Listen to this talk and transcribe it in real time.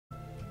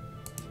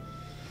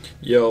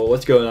Yo,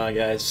 what's going on,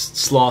 guys?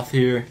 Sloth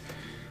here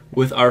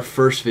with our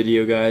first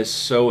video, guys.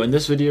 So in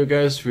this video,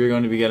 guys, we're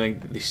going to be getting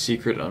the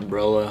secret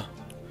umbrella,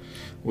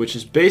 which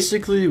is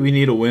basically we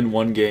need to win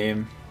one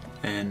game,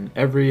 and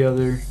every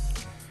year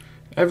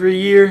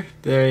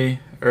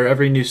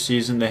every new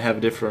season they have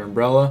a different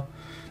umbrella.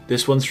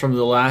 This one's from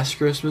the last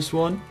Christmas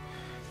one,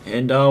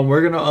 and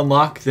we're gonna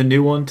unlock the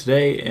new one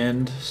today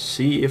and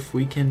see if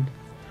we can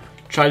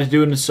try to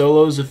do it in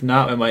solos. If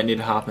not, we might need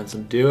to hop in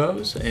some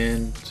duos.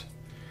 And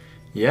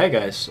yeah,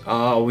 guys,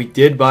 we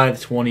did buy the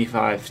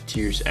 25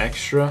 tiers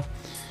extra,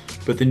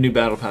 but the new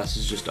battle pass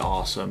is just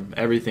awesome.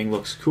 Everything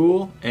looks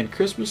cool and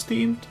Christmas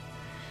themed.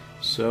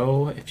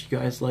 So if you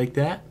guys like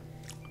that,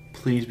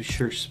 please be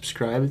sure to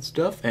subscribe and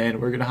stuff,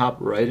 and we're gonna hop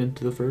right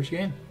into the first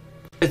game.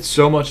 It's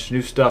so much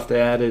new stuff.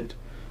 They added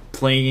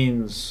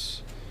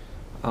planes,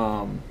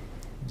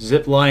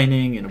 zip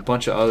lining, and a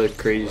bunch of other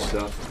crazy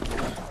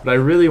stuff. But I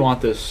really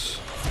want this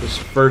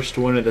first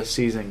one of the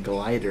season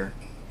glider,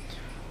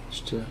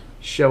 just to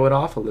show it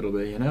off a little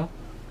bit, you know.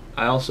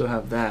 I also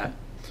have that.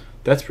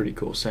 That's pretty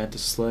cool,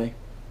 Santa's sleigh.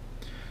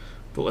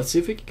 But let's see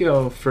if we can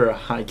go for a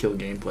high kill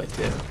gameplay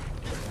too.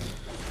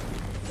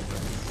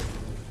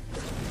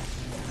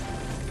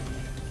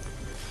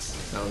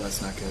 Oh,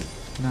 that's not good.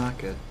 Not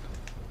good.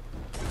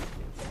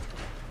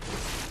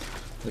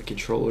 The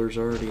controller's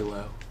already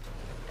low.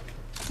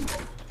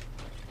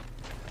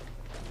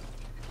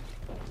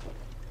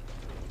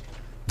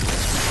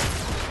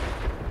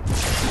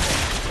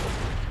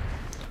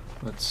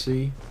 Let's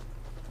see.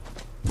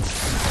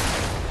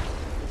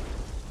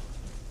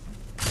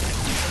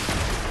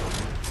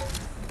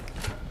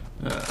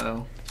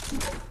 Uh-oh.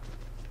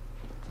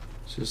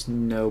 It's just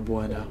no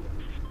bueno.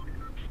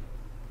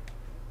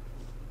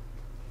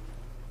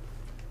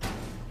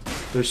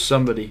 There's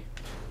somebody.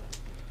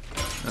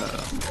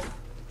 Uh-oh.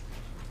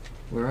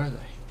 Where are they?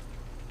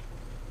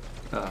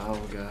 Oh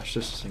gosh,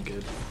 this isn't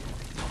good.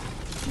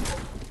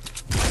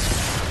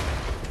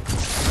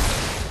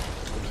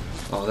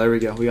 Oh, there we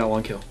go. We got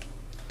one kill.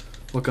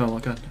 What gun?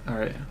 What gun?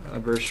 Alright, a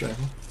burst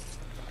rifle.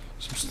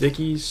 Some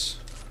stickies.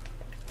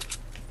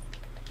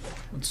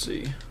 Let's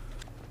see.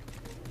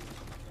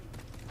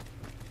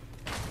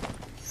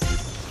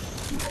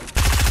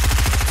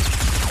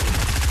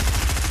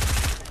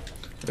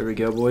 There we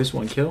go, boys.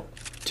 One kill.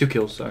 Two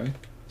kills, sorry.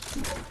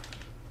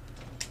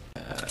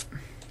 Let's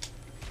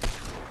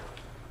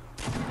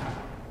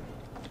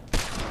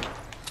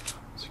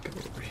go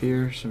over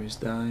here. Somebody's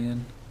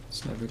dying.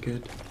 It's never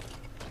good.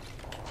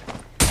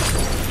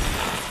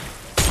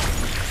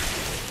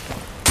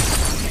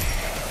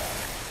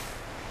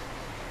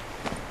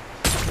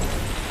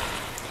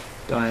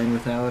 Dying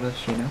without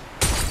us, you know.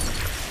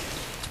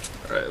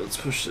 Alright, let's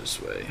push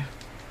this way.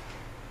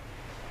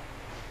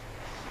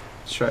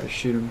 Let's try to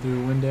shoot him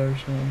through a window or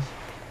something.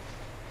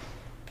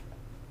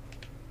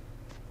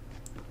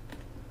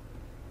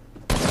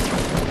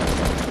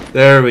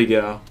 There we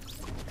go.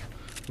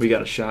 We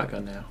got a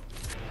shotgun now.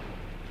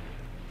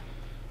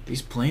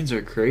 These planes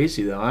are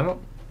crazy though. I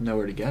don't know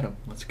where to get them.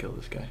 Let's kill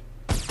this guy.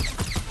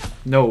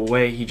 No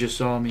way, he just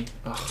saw me.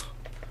 Ugh.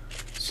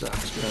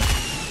 Sucks, bro.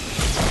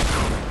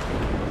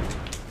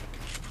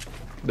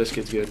 This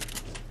kid's good.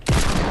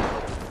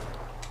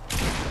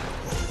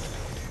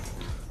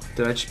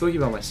 Did I just boogie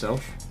by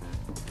myself?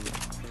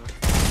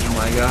 Oh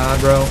my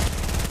god, bro.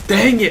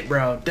 Dang it,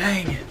 bro.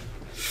 Dang it.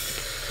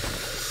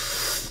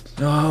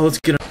 Oh, let's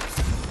get him.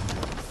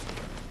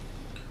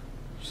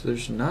 So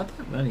there's not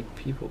that many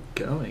people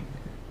going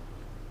here,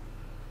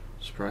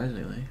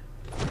 surprisingly.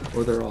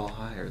 Or they're all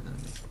higher than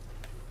me.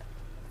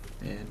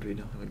 And we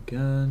don't have a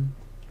gun.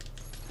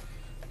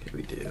 Okay,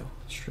 we do.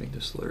 Let's drink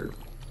this slurp.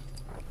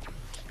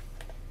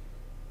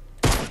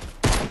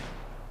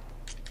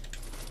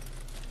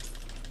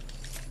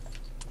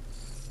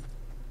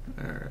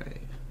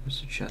 Alright,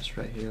 there's a chest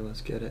right here. Let's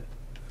get it.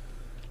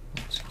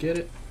 Let's get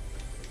it.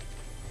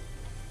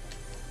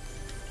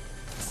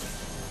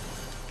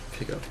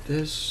 Pick up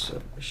this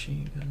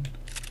submachine gun.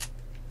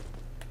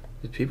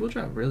 Did people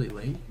drop really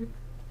late here?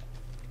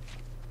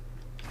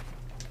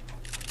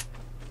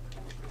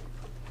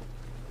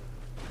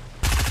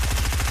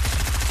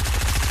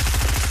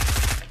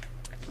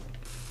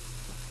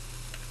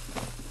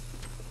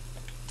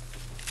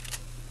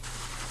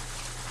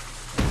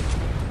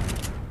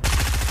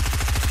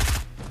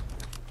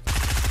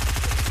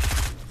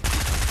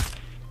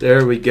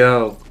 There we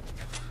go.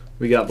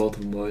 We got both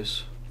of them,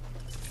 boys.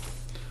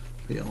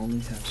 We only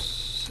have...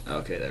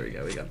 Okay, there we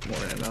go. We got more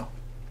ammo.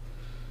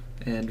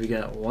 And we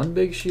got one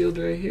big shield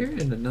right here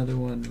and another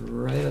one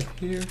right up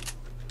here.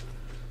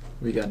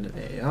 We got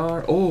an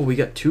AR. Oh, we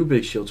got two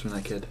big shields from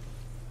that kid.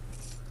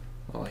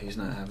 Oh, he's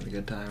not having a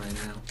good time right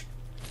now.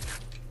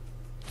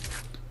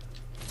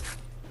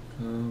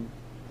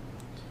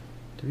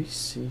 Do we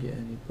see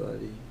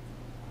anybody?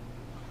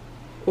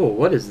 Oh,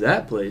 what is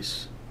that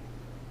place?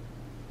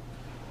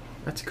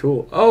 That's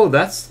cool. Oh,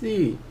 that's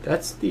the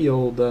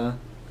old,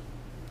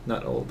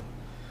 not old,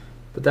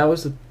 but that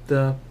was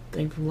the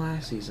thing from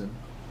last season.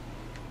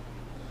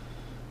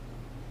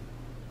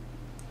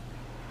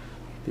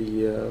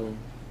 The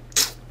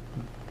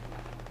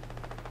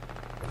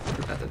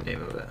Forgot the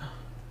name of it.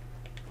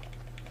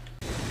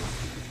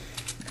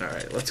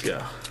 Alright, let's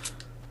go.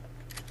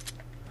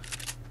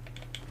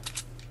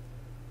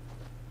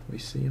 We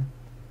see him.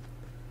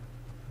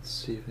 Let's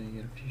see if we can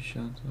get a few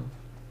shots off.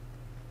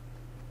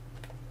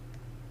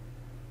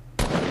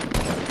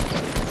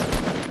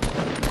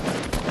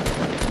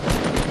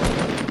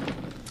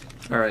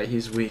 Alright,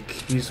 he's weak.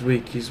 He's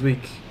weak. He's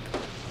weak.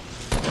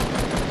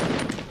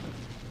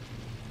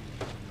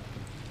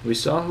 We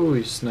saw who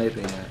he's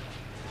sniping at.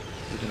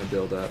 We're gonna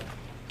build up.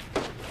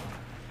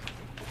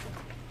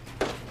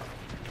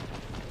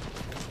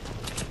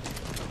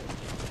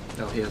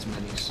 Oh, he has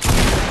minis.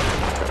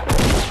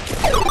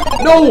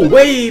 No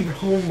way!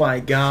 Oh my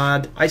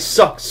god. I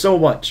suck so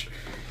much.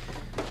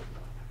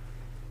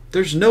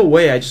 There's no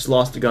way I just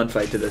lost a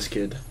gunfight to this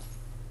kid.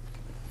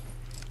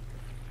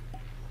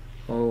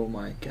 Oh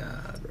my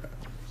god,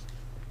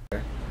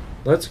 bro.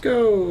 Let's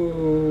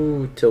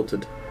go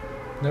tilted.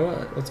 You know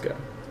what? Let's go.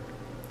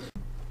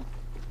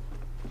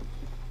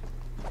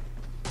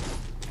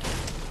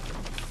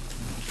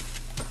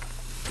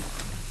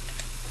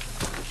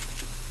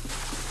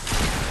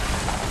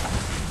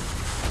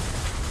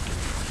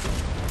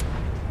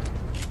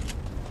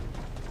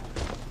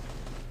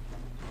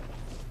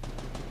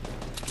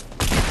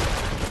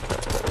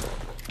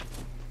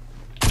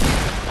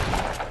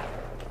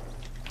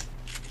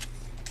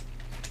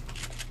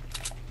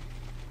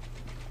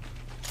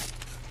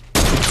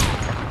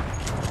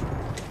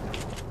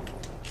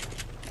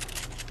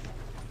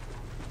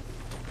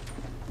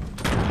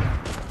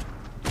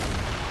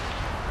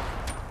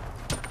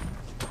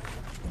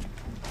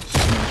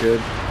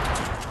 Good.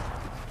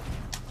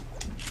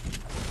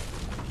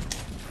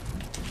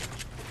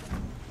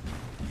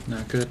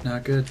 Not good,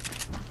 not good.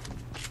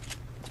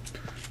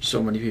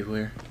 So many people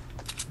here.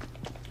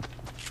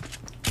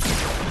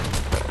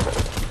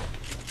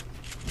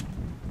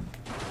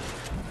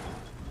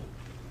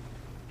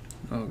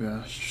 Oh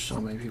gosh,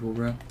 so many people,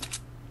 bro.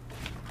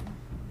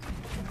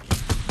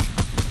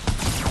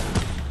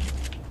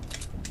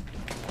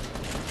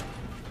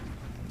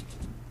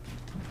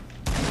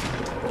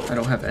 I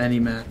don't have any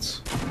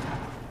mats.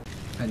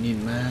 I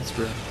need mats,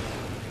 bro.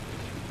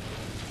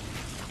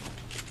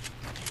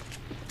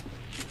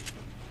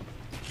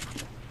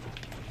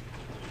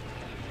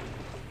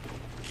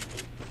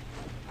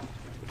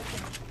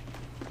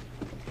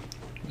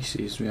 He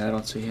sees me, I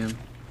don't see him.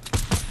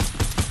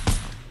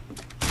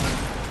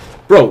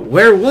 Bro,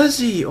 where was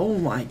he? Oh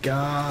my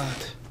god.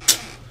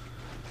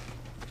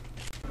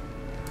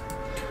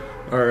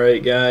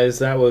 Alright guys,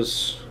 that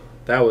was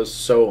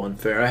so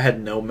unfair. I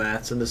had no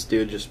mats and this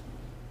dude just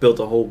built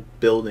a whole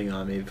building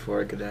on me before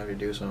I could ever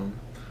do something.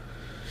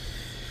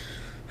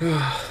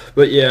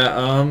 But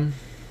yeah,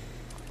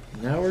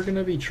 now we're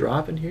gonna be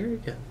dropping here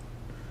again.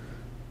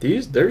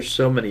 There's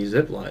so many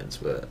zip lines,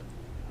 but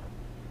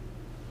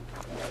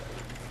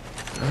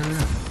I don't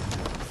know.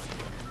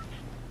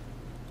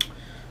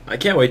 I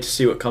can't wait to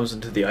see what comes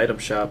into the item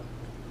shop.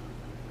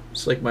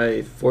 It's like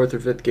my 4th or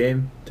 5th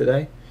game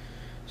today,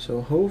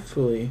 so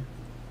hopefully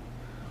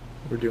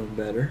we're doing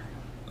better.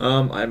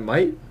 I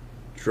might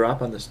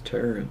drop on this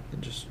turret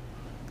and just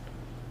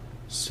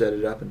set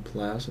it up and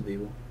plow some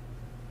people.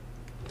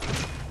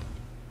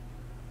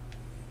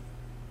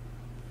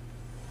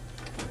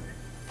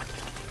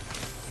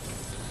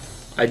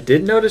 I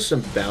did notice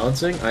some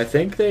balancing. I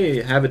think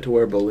they have it to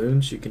where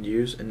balloons you can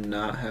use and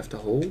not have to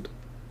hold.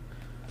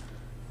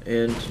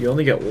 And you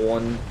only get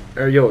one,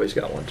 or you always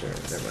got one turn,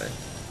 never mind.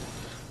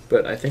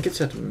 But I think it's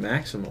at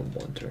maximum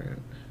one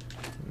turn.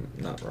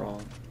 Not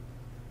wrong.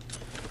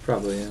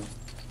 Probably am.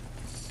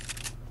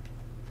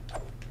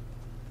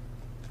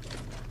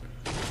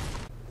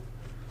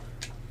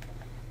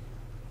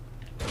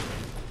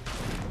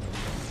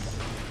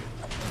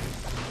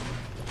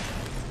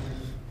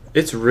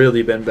 It's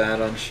really been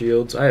bad on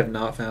shields. I have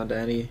not found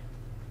any,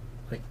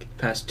 like,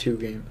 past 2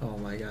 games. Oh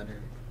my god.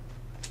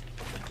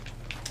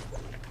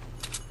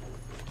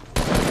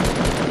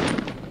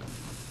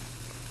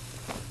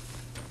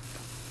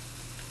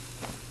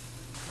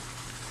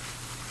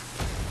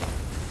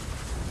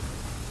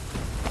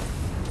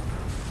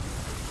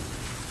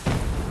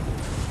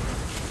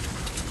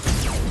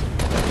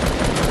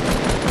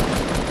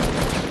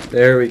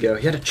 There we go.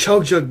 He had a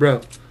chug jug,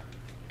 bro.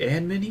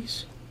 And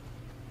minis?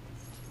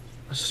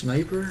 A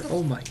sniper?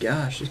 Oh my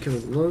gosh, this kid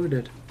was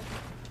loaded.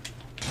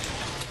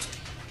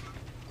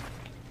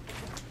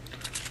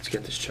 Let's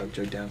get this chug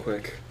jug down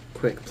quick.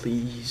 Quick,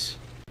 please.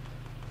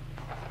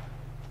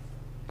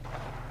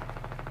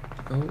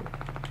 Oh.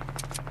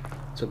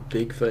 It's a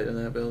big fight in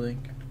that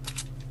building.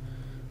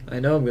 I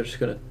know I'm just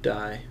gonna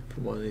die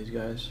from one of these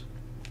guys.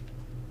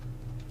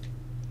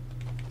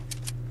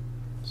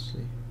 Let's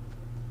see.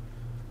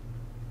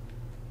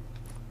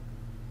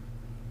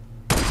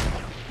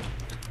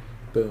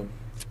 Boom.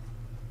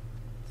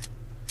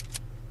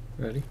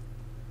 Ready?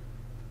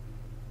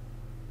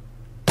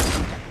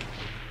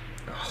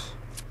 Ugh.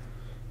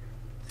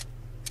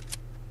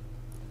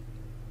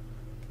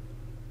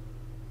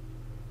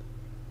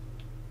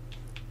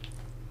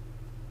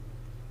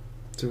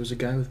 There was a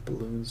guy with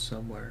balloons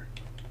somewhere.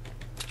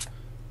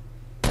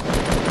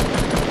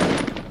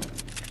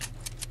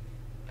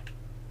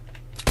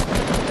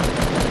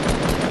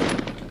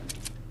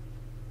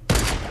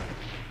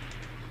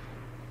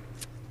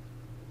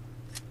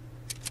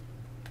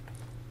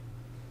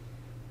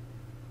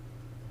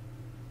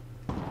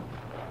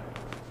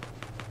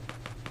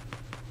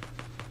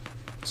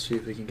 see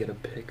if we can get a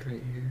pick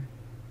right here.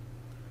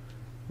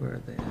 Where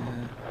are they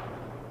at?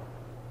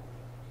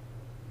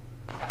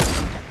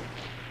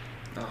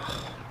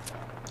 Oh.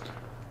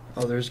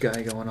 Oh, there's a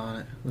guy going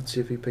on it. Let's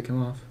see if we pick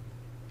him off.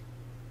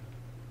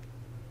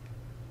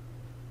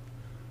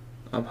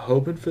 I'm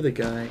hoping for the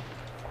guy.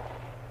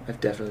 I've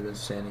definitely been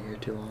standing here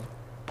too long.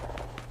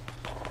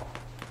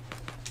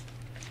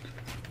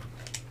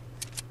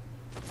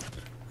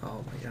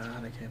 Oh my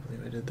god, I can't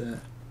believe I did that.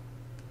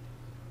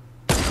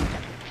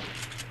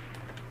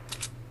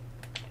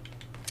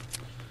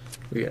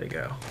 We gotta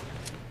go.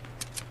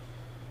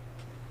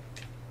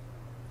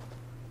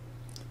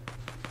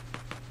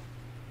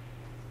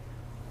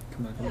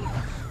 Come on, come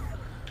on.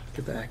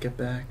 Get back, get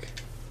back.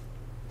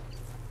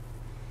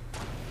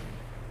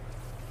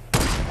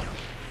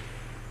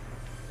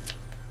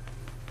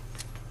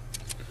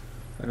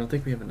 I don't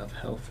think we have enough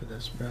health for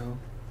this, bro.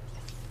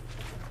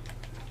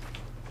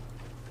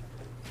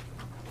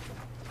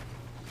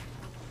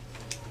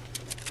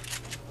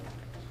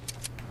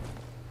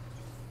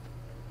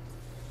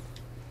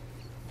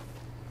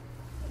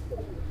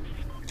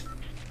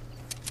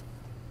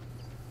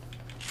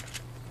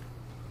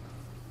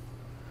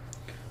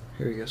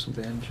 Here we go, some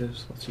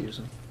bandages. Let's use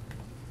them.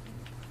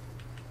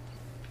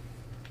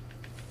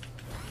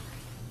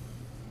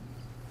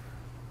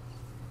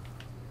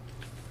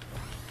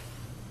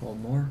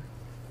 One more.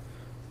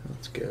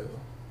 Let's go.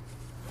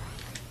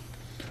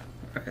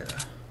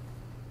 Alright.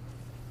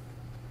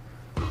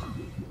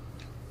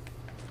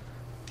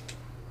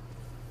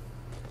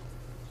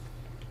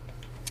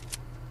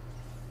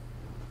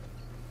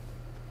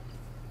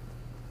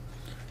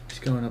 He's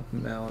going up a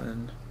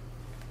mountain.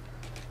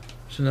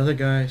 There's another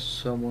guy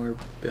somewhere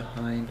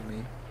behind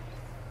me.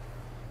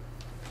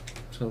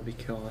 So be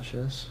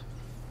cautious.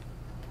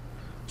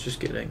 Just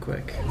get in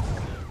quick.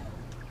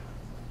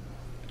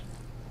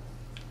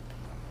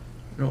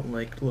 I don't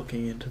like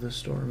looking into the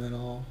storm at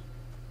all.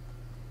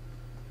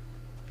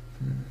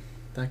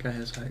 That guy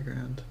has high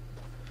ground.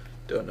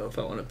 Don't know if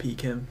I want to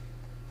peek him.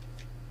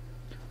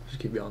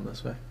 Just keep going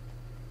this way.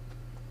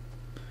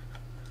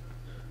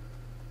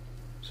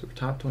 So we're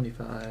top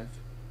 25.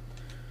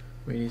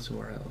 We need some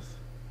more health.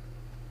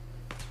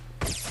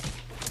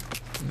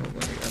 Oh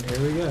my god,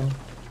 here we go.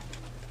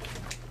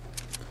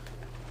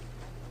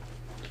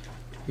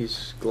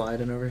 He's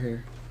gliding over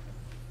here.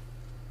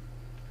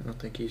 I don't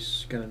think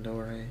he's gonna know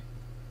where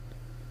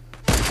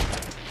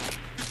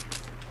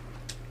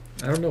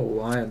I don't know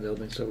why I'm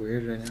building so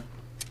weird right now.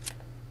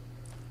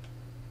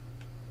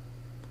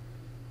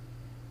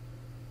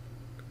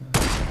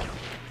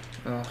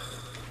 Ugh.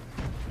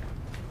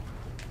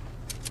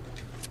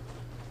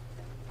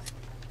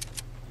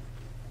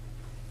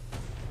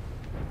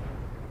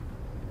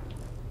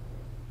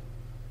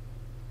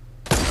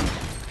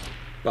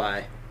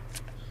 Bye.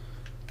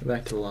 Go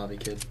back to the lobby,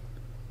 kid.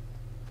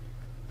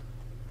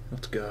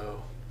 Let's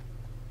go.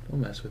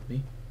 Don't mess with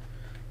me.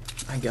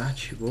 I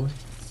got you, boy.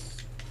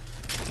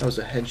 That was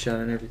a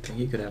headshot and everything.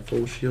 He could have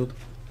full shield.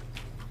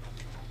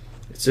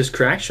 It's this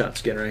crack shot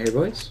skin right here,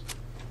 boys.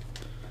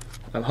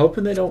 I'm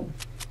hoping they don't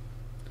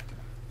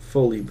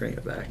fully bring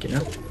it back, you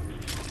know?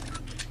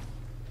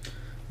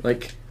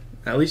 Like,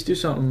 at least do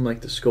something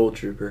like the Skull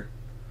Trooper,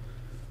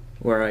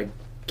 where I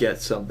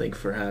get something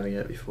for having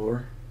it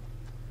before.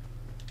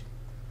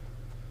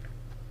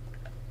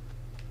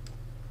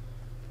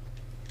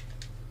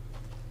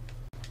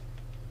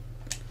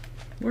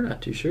 We're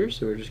not too sure,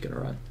 so we're just gonna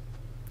run.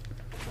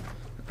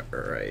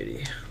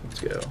 Alrighty,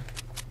 let's go.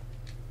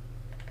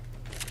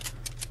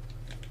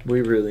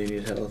 We really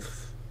need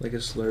health, like a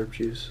slurp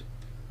juice.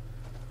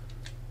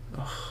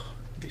 Oh,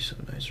 it'd be so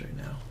nice right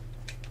now.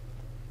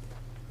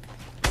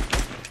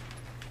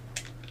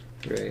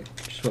 Great,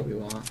 just what we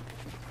want.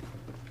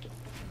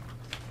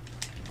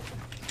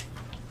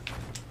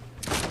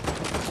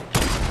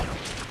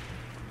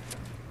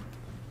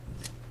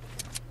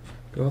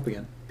 Go up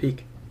again,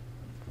 peek.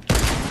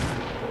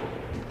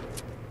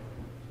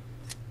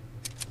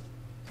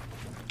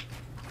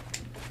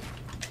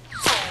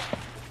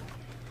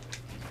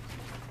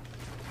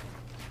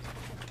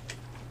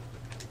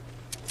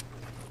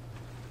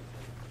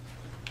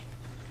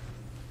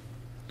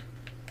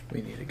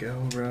 We need to go,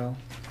 bro.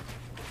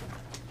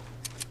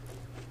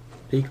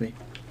 Peek me.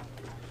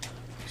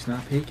 He's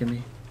not peeking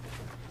me.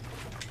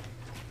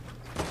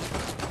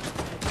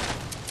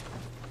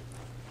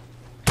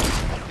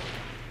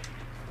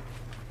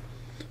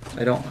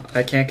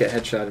 I can't get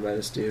headshotted by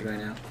this dude right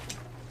now.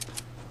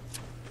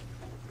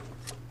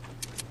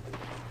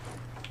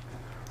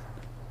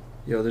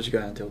 Yo, there's a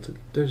guy on tilted.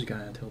 There's a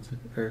guy on tilted.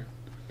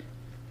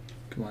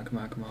 Come on, come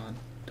on, come on.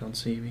 Don't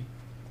see me.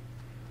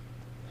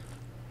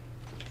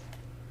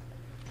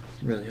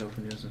 I'm really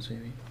hoping he doesn't see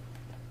me.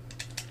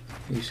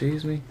 He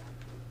sees me.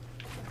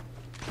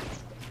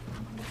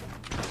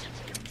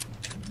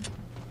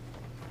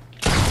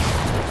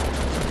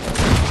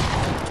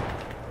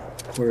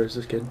 Where is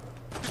this kid?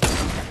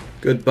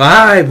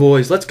 Goodbye,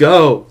 boys. Let's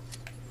go.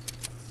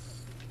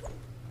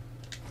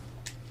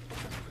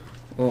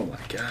 Oh my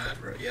god,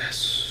 bro.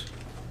 Yes.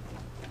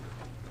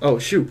 Oh,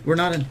 shoot. We're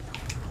not in.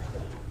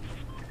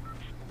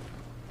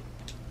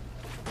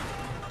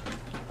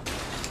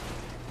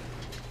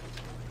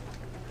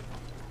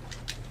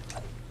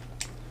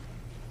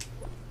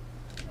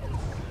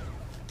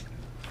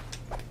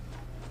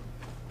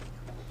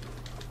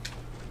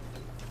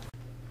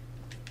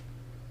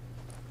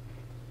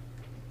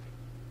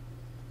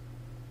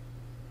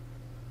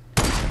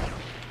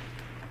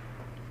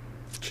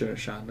 shouldn't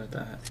have shot him at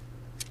that.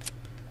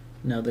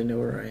 Now they know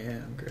where I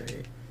am.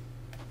 Great.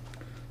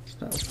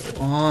 It's not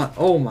full on.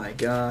 Oh my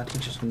god, he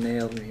just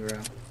nailed me, bro.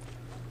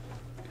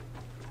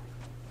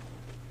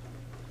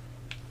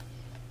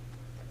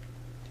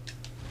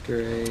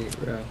 Great,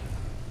 bro.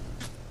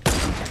 You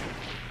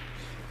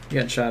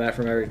getting shot at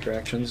from every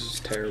direction. This is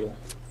terrible.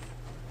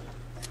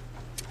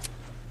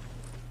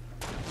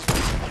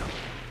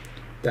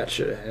 That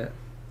should have hit.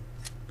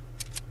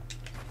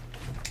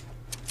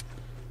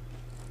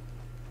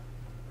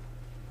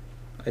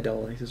 I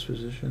don't like this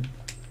position.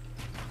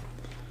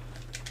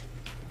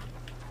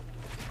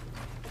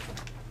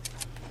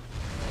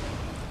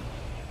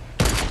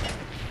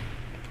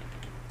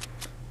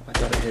 I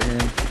thought I hit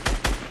him.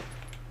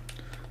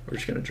 We're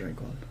just gonna drink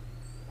one.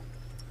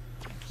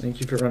 Thank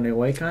you for running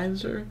away, kind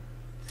sir.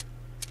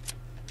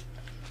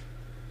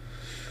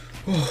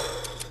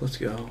 Let's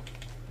go.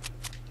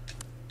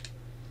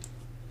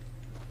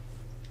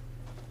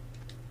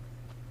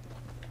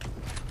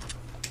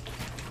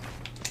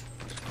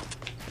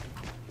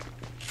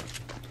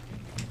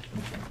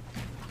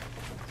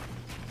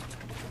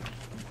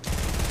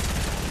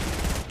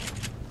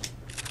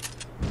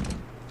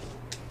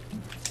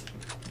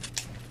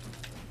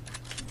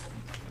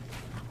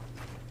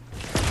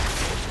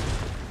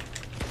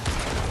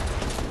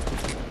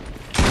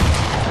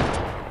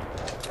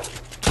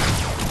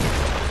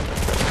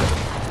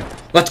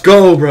 Let's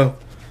go, bro.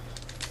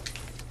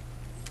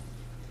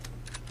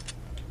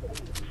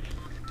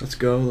 Let's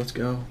go, let's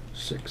go.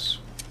 6.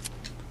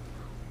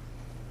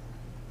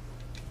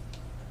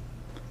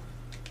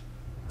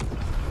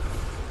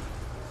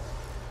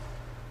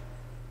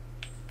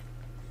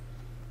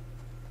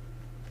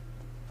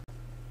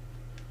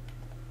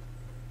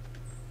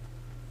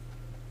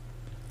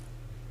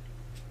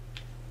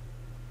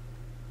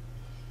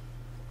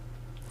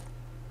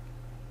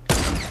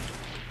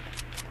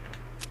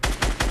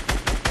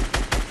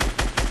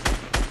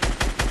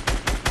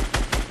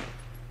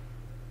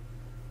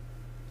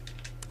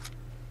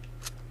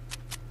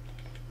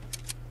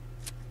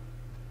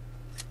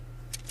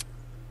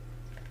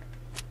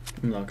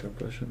 I'm not gonna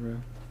push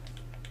him,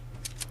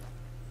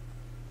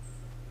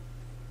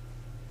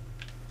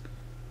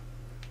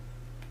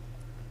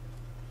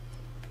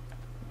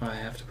 bro. I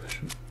have to push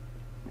him.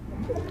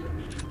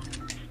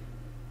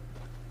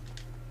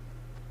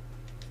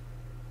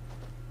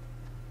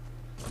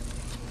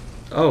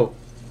 Oh.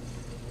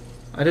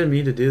 I didn't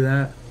mean to do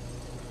that.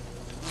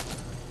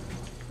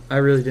 I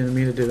really didn't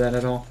mean to do that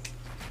at all.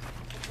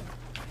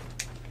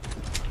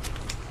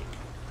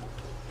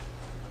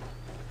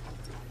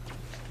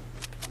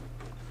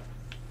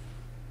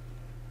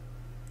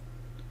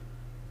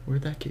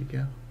 Where'd that kid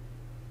go?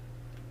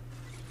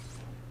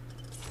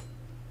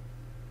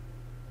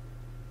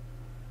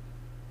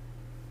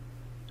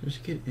 There's a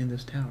kid in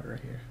this tower right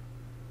here.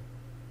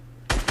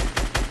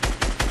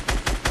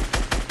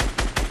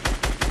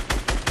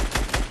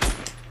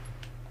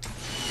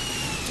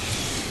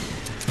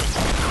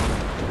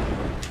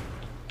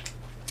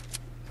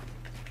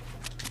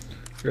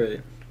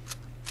 Great.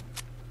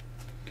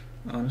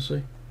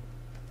 Honestly.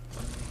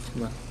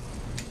 Come on.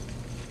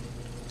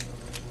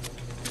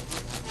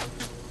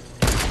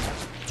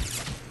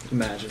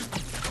 Imagine.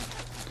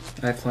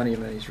 I have plenty of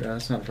minis, bro.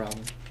 That's not a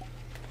problem.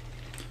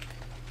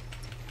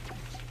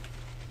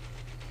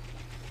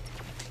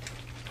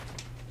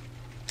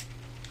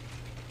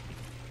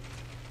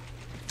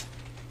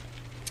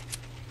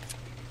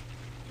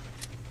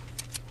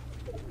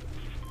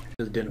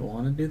 Just didn't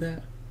want to do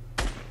that.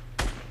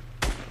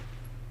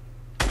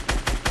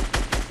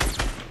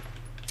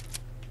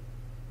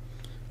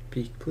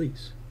 Peek,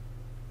 please.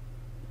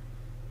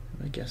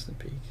 I guess the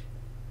peek.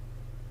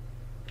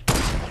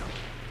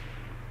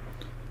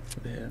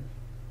 Yeah.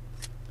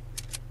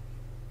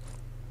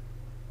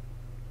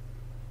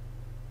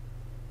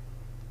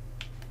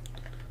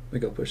 Let me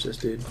go push this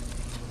dude.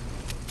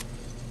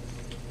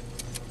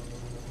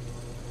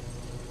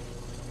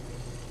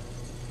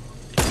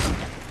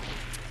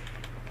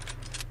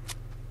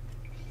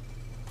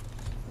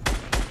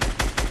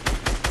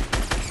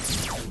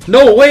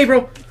 No way,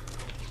 bro!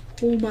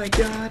 Oh my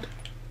god.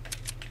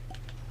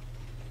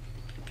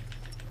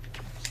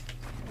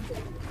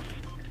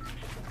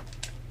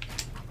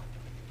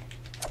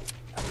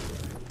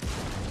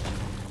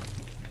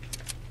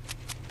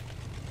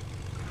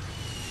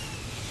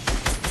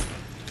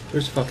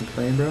 Where's the fucking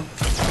plane, bro?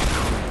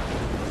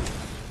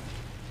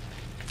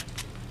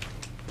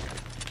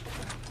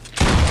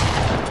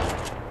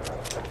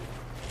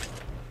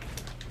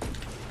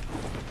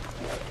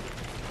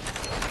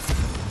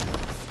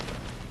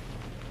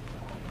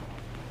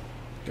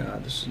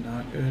 God, this is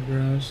not good,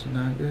 bro. This is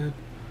not good.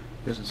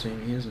 He doesn't see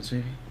me. He doesn't see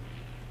me.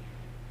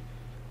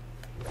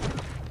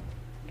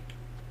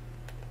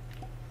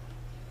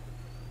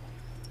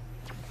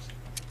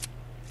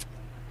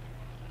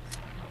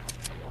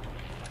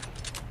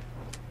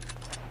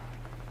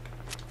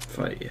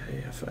 Fight,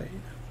 yeah, fight.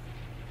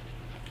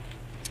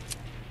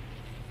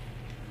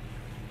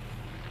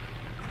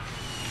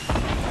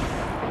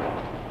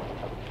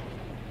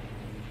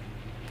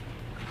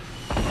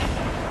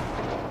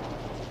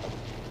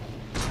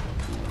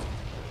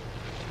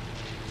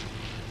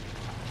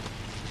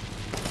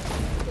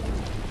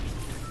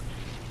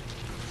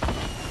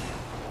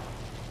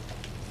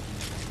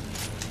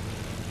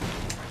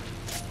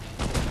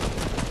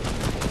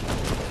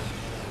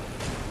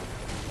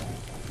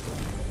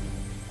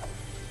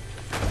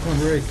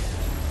 break.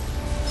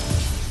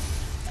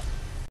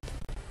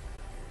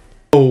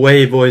 Oh,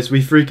 way, boys.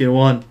 We freaking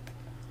won.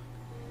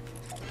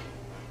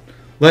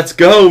 Let's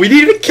go. We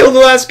didn't even kill the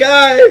last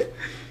guy.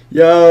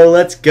 Yo,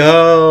 let's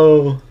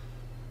go.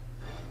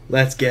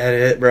 Let's get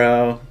it,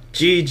 bro.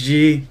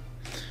 GG.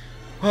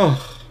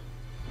 Oh.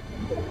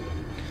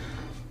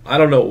 I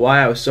don't know why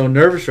I was so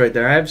nervous right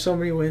there. I have so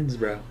many wins,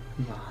 bro.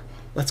 Come on.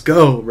 Let's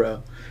go,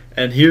 bro.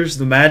 And here's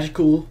the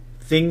magical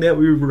thing that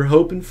we were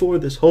hoping for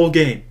this whole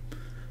game.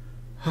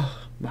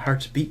 Oh, my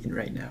heart's beating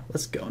right now.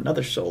 Let's go.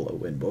 Another solo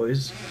win,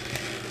 boys.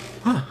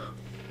 Huh.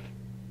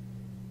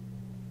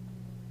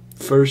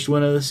 First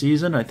win of the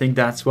season. I think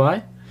that's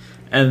why.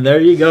 And there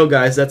you go,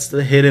 guys. That's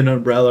the hidden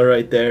umbrella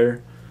right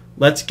there.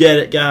 Let's get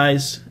it,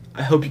 guys.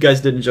 I hope you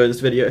guys did enjoy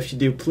this video. If you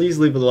do, please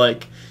leave a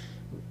like.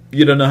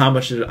 You don't know how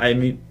much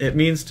it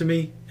means to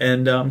me.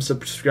 And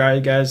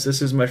subscribe, guys.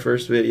 This is my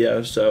first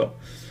video, so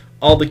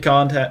all the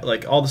content,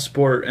 like all the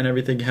support and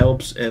everything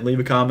helps. And leave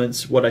a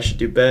comments what I should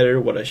do better,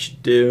 what I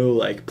should do,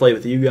 like play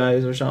with you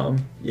guys or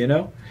something, you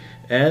know.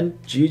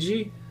 And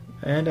GG.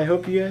 And I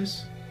hope you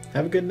guys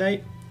have a good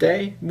night,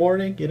 day,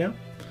 morning, you know.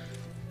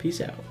 Peace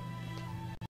out.